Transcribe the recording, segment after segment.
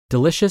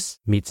Delicious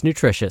meets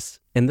nutritious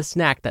in the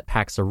snack that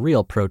packs a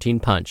real protein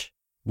punch.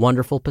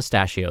 Wonderful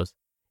Pistachios.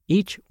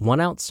 Each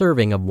 1-ounce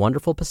serving of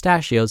Wonderful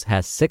Pistachios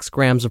has 6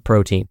 grams of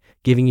protein,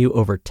 giving you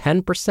over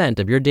 10%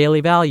 of your daily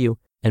value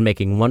and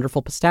making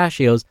Wonderful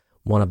Pistachios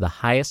one of the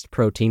highest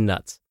protein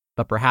nuts.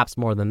 But perhaps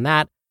more than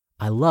that,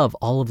 I love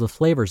all of the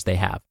flavors they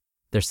have.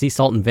 Their sea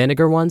salt and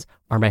vinegar ones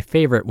are my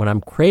favorite when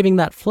I'm craving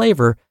that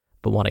flavor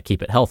but want to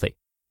keep it healthy.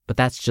 But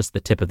that's just the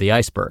tip of the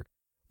iceberg.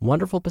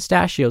 Wonderful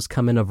Pistachios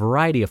come in a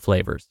variety of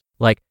flavors,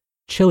 like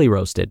chili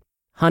roasted,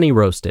 honey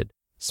roasted,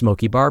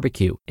 smoky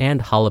barbecue,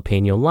 and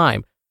jalapeno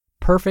lime,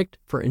 perfect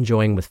for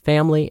enjoying with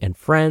family and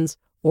friends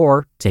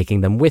or taking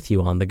them with you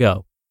on the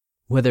go.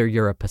 Whether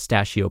you're a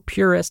pistachio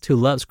purist who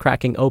loves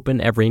cracking open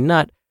every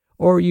nut,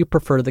 or you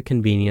prefer the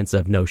convenience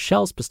of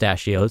no-shells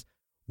pistachios,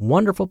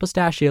 Wonderful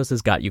Pistachios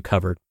has got you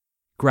covered.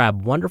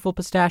 Grab Wonderful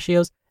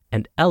Pistachios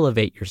and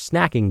elevate your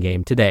snacking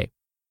game today.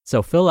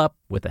 So fill up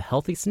with a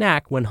healthy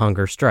snack when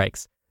hunger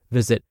strikes.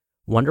 Visit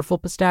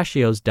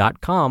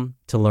wonderfulpistachios.com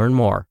to learn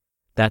more.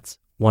 That's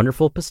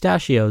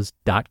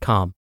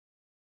wonderfulpistachios.com.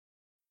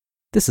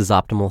 This is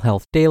Optimal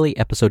Health Daily,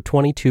 episode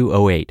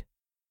 2208,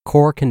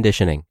 Core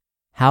Conditioning,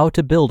 How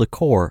to Build a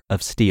Core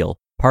of Steel,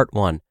 Part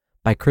 1,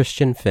 by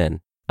Christian Finn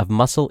of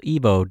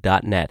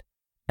MuscleEvo.net.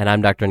 And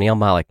I'm Dr. Neil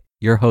Malik,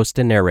 your host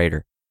and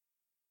narrator.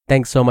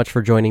 Thanks so much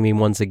for joining me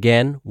once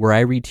again, where I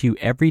read to you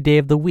every day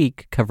of the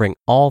week covering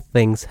all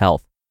things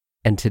health.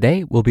 And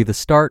today will be the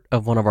start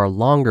of one of our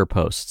longer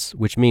posts,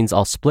 which means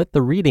I'll split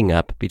the reading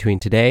up between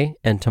today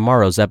and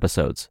tomorrow's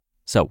episodes.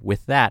 So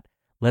with that,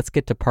 let's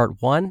get to part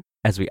 1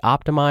 as we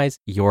optimize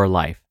your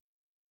life.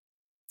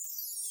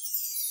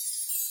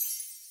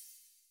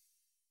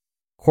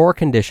 Core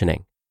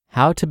Conditioning,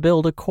 How to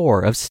Build a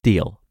Core of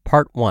Steel,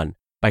 Part 1,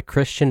 by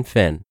Christian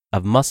Finn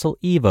of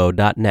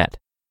MuscleEvo.net.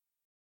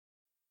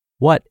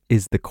 What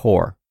is the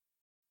core?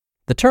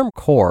 The term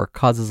core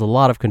causes a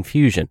lot of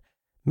confusion,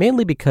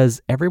 mainly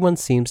because everyone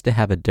seems to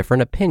have a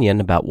different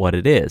opinion about what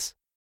it is.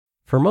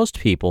 For most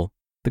people,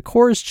 the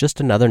core is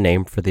just another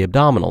name for the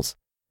abdominals,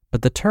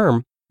 but the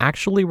term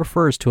actually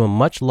refers to a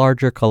much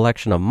larger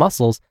collection of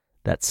muscles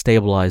that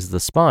stabilize the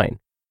spine.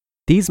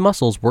 These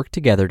muscles work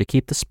together to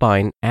keep the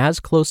spine as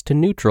close to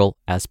neutral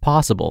as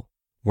possible,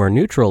 where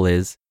neutral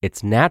is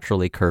its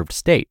naturally curved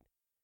state.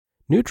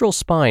 Neutral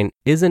spine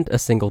isn't a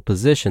single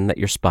position that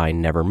your spine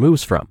never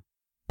moves from.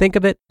 Think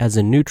of it as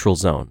a neutral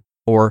zone,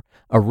 or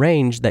a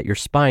range that your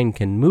spine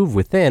can move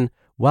within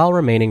while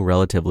remaining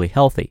relatively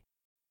healthy.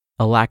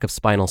 A lack of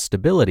spinal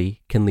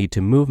stability can lead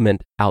to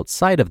movement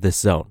outside of this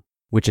zone,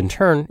 which in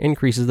turn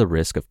increases the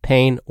risk of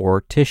pain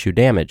or tissue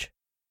damage.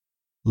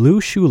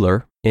 Lou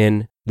Schuler,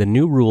 in The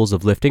New Rules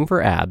of Lifting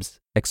for Abs,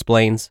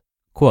 explains,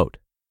 quote,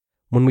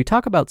 "When we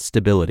talk about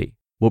stability,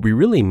 what we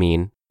really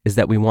mean is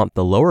that we want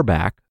the lower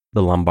back,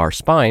 the lumbar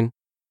spine,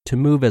 to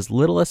move as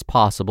little as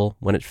possible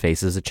when it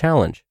faces a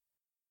challenge.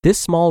 This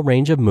small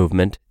range of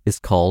movement is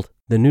called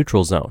the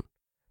neutral zone.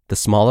 The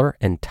smaller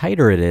and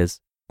tighter it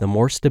is, the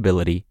more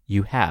stability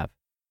you have."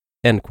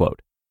 End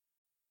quote.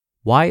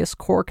 Why is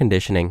core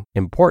conditioning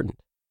important?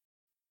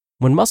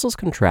 When muscles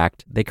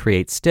contract, they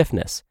create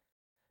stiffness.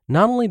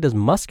 Not only does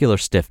muscular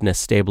stiffness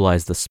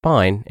stabilize the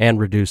spine and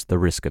reduce the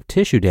risk of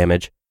tissue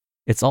damage,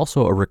 it's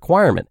also a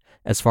requirement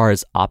as far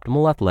as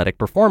optimal athletic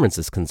performance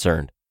is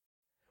concerned.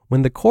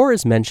 When the core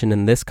is mentioned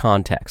in this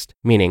context,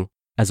 meaning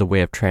as a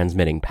way of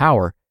transmitting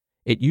power,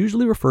 it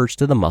usually refers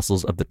to the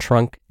muscles of the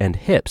trunk and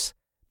hips,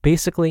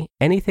 basically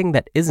anything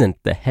that isn't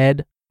the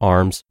head,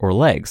 arms, or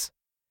legs.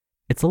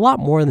 It's a lot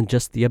more than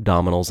just the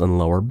abdominals and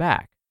lower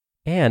back,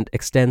 and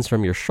extends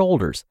from your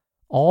shoulders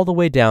all the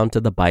way down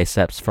to the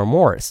biceps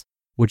femoris,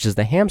 which is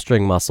the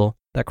hamstring muscle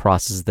that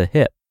crosses the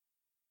hip.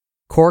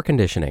 Core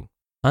conditioning,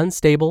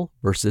 unstable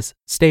versus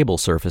stable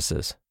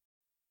surfaces.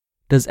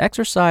 Does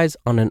exercise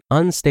on an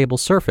unstable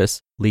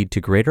surface lead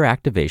to greater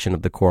activation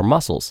of the core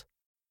muscles?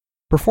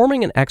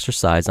 Performing an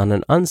exercise on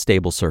an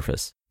unstable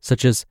surface,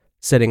 such as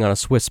sitting on a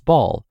Swiss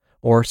ball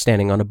or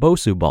standing on a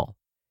Bosu ball,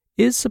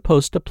 is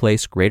supposed to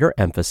place greater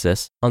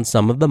emphasis on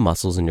some of the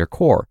muscles in your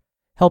core,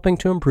 helping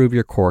to improve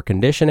your core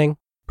conditioning,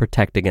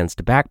 protect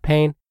against back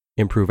pain,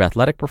 improve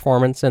athletic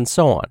performance, and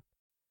so on.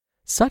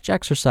 Such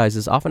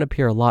exercises often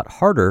appear a lot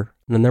harder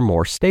than their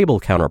more stable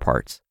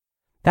counterparts.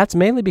 That's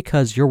mainly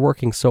because you're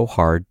working so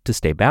hard to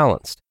stay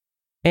balanced.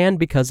 And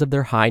because of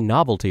their high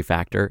novelty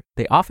factor,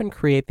 they often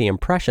create the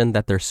impression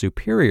that they're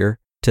superior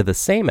to the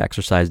same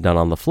exercise done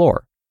on the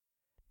floor.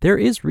 There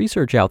is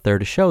research out there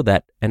to show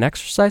that an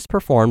exercise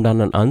performed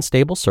on an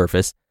unstable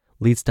surface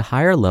leads to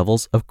higher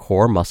levels of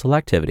core muscle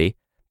activity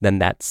than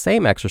that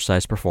same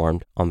exercise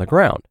performed on the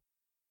ground.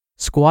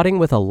 Squatting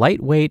with a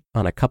light weight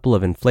on a couple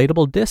of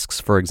inflatable discs,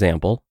 for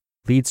example,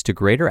 leads to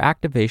greater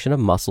activation of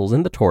muscles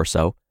in the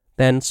torso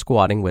than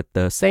squatting with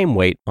the same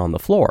weight on the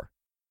floor.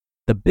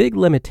 The big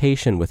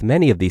limitation with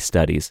many of these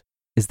studies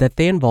is that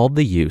they involve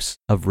the use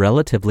of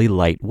relatively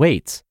light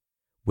weights,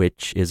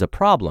 which is a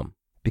problem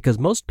because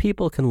most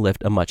people can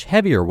lift a much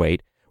heavier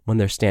weight when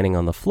they're standing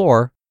on the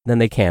floor than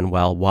they can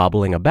while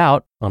wobbling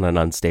about on an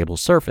unstable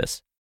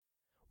surface.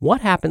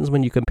 What happens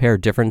when you compare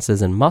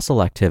differences in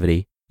muscle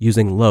activity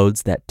using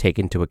loads that take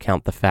into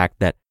account the fact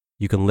that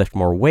you can lift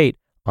more weight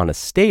on a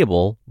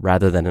stable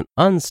rather than an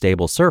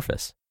unstable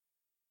surface?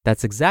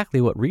 That's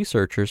exactly what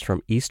researchers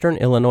from Eastern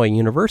Illinois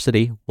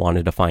University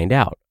wanted to find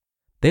out.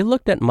 They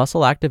looked at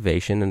muscle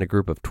activation in a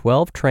group of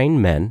 12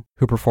 trained men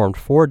who performed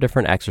 4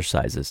 different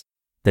exercises: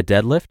 the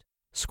deadlift,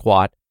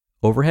 squat,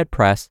 overhead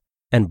press,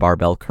 and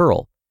barbell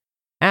curl,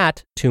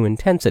 at 2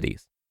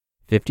 intensities,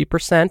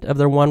 50% of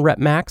their 1 rep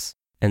max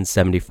and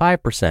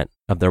 75%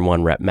 of their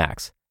 1 rep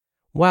max,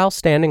 while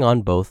standing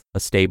on both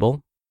a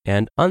stable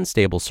and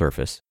unstable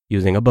surface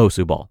using a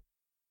Bosu ball.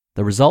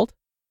 The result?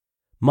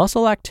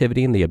 Muscle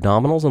activity in the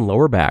abdominals and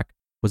lower back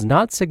was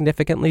not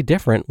significantly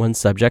different when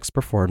subjects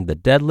performed the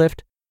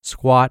deadlift,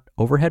 squat,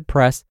 overhead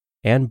press,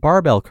 and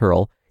barbell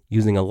curl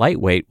using a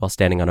lightweight while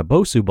standing on a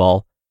Bosu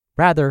ball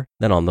rather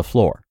than on the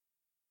floor.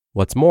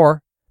 What's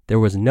more, there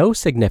was no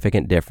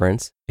significant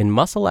difference in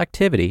muscle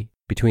activity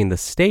between the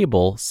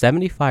stable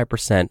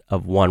 75%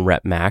 of 1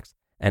 rep max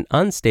and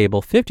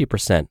unstable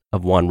 50%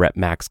 of 1 rep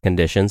max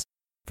conditions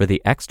for the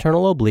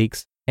external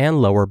obliques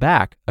and lower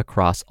back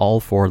across all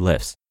 4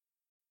 lifts.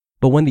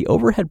 But when the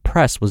overhead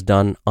press was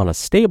done on a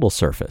stable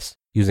surface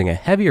using a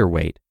heavier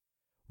weight,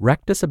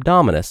 rectus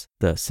abdominis,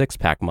 the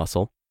six-pack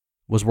muscle,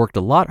 was worked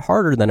a lot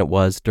harder than it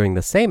was during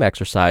the same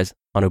exercise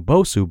on a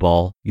Bosu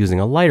ball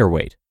using a lighter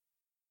weight.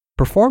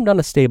 Performed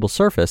on a stable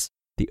surface,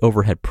 the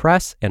overhead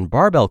press and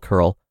barbell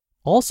curl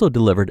also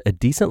delivered a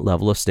decent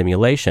level of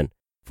stimulation,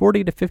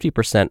 40 to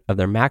 50% of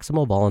their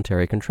maximal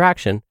voluntary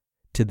contraction,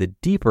 to the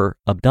deeper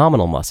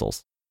abdominal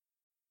muscles.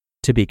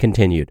 To be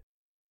continued.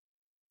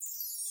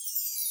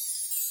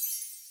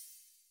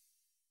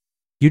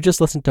 You just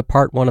listened to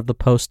part 1 of the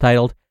post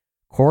titled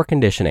Core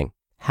Conditioning: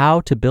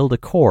 How to Build a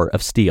Core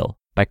of Steel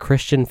by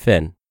Christian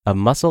Finn of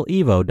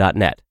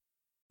MuscleEvo.net.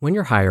 When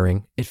you're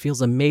hiring, it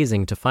feels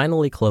amazing to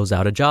finally close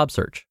out a job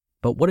search.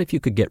 But what if you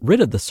could get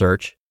rid of the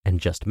search and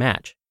just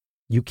match?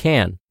 You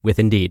can with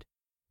Indeed.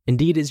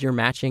 Indeed is your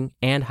matching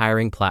and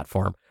hiring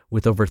platform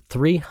with over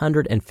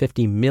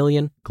 350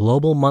 million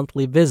global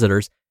monthly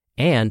visitors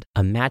and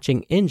a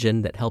matching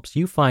engine that helps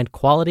you find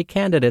quality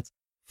candidates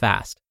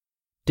fast.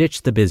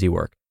 Ditch the busy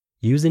work.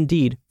 Use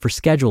Indeed for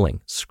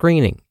scheduling,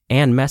 screening,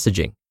 and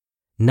messaging.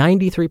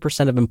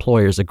 93% of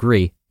employers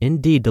agree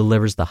Indeed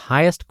delivers the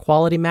highest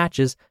quality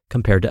matches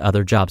compared to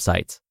other job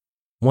sites.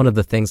 One of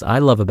the things I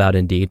love about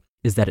Indeed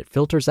is that it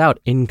filters out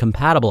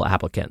incompatible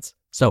applicants.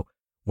 So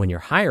when you're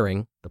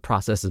hiring, the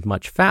process is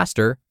much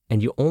faster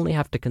and you only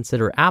have to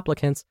consider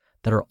applicants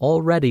that are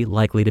already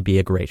likely to be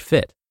a great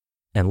fit.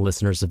 And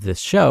listeners of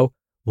this show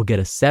will get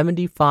a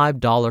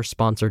 $75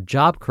 sponsored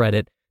job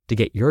credit to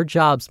get your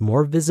jobs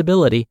more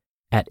visibility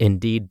at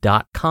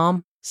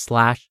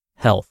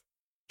Indeed.com/health.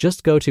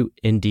 Just go to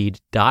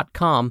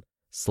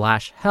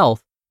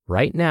Indeed.com/health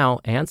right now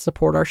and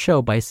support our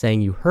show by saying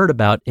you heard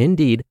about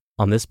Indeed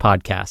on this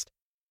podcast.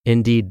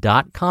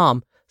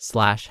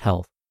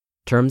 Indeed.com/health.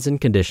 Terms and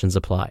conditions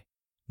apply.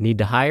 Need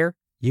to hire?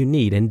 You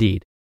need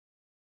Indeed.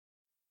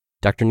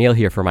 Dr. Neal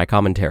here for my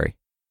commentary.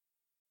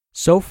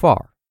 So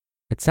far,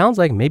 it sounds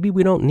like maybe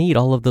we don't need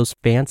all of those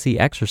fancy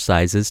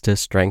exercises to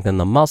strengthen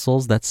the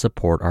muscles that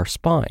support our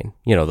spine.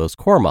 Those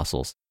core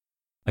muscles.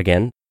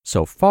 Again,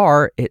 so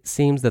far, it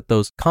seems that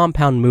those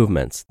compound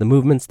movements, the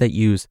movements that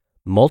use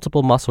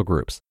multiple muscle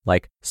groups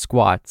like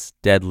squats,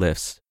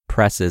 deadlifts,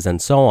 presses, and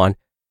so on,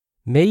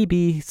 may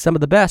be some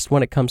of the best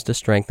when it comes to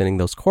strengthening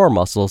those core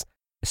muscles,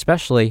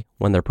 especially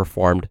when they're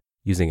performed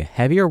using a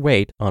heavier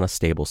weight on a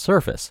stable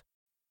surface.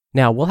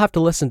 Now, we'll have to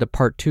listen to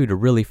part 2 to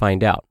really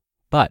find out.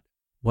 But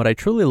what I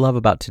truly love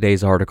about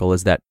today's article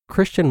is that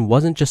Christian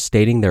wasn't just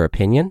stating their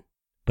opinion,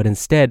 but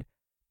instead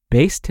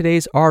based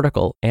today's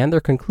article and their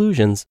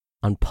conclusions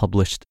on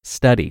published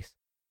studies.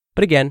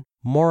 But again,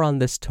 more on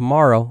this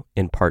tomorrow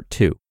in part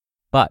 2.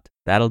 But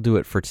that'll do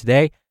it for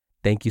today.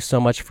 Thank you so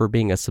much for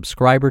being a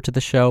subscriber to the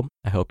show.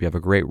 I hope you have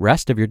a great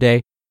rest of your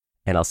day,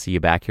 and I'll see you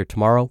back here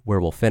tomorrow where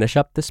we'll finish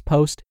up this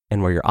post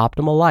and where your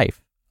optimal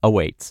life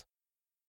awaits.